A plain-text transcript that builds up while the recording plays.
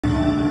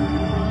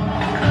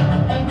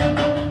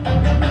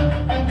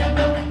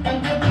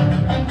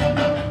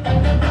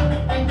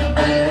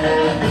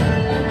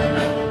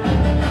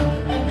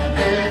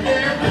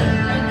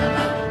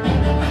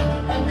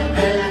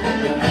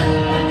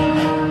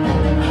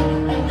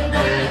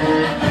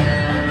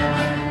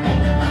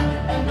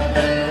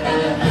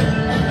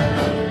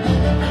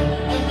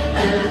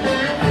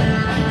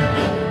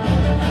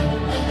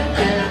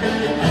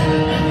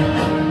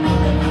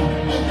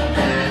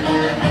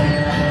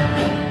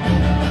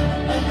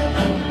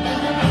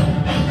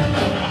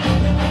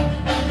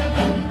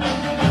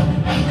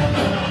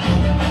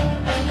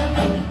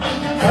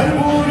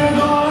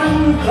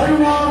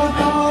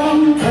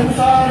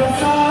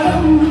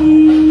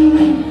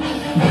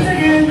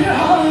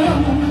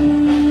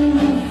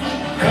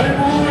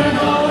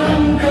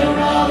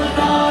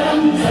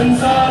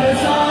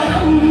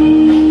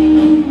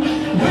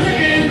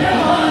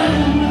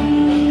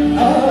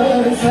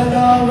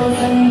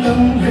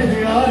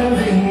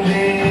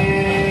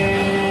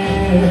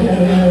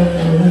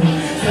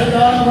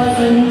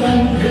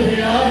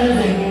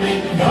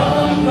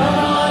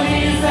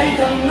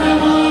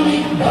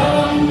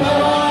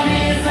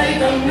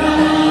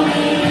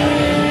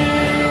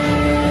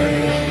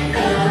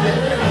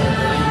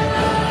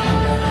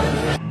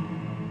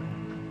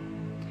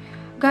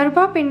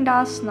Garbha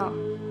Pindasana.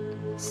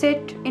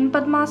 Sit in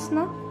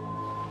Padmasana.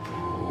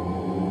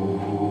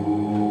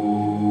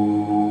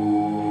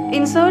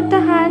 Insert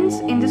the hands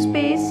in the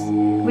space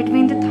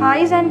between the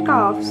thighs and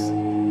calves,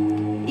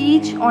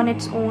 each on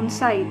its own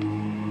side.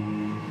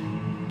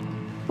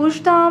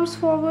 Push the arms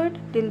forward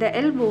till the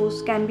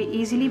elbows can be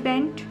easily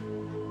bent.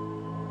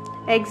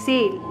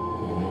 Exhale.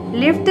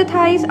 Lift the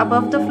thighs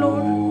above the floor.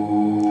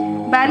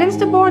 Balance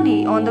the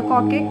body on the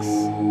coccyx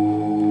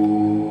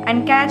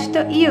and catch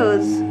the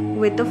ears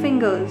with the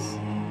fingers.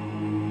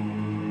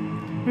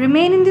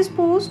 Remain in this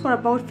pose for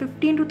about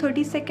 15 to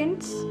 30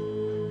 seconds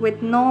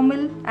with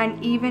normal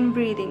and even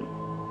breathing.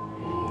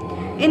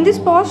 In this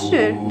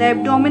posture, the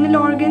abdominal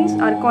organs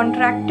are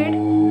contracted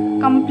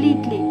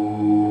completely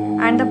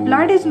and the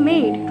blood is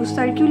made to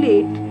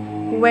circulate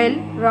well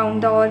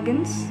round the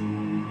organs.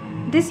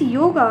 This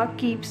yoga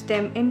keeps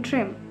them in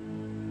trim.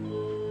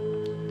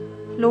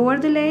 Lower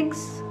the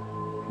legs,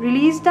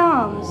 release the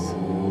arms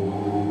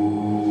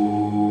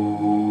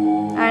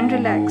and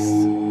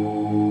relax.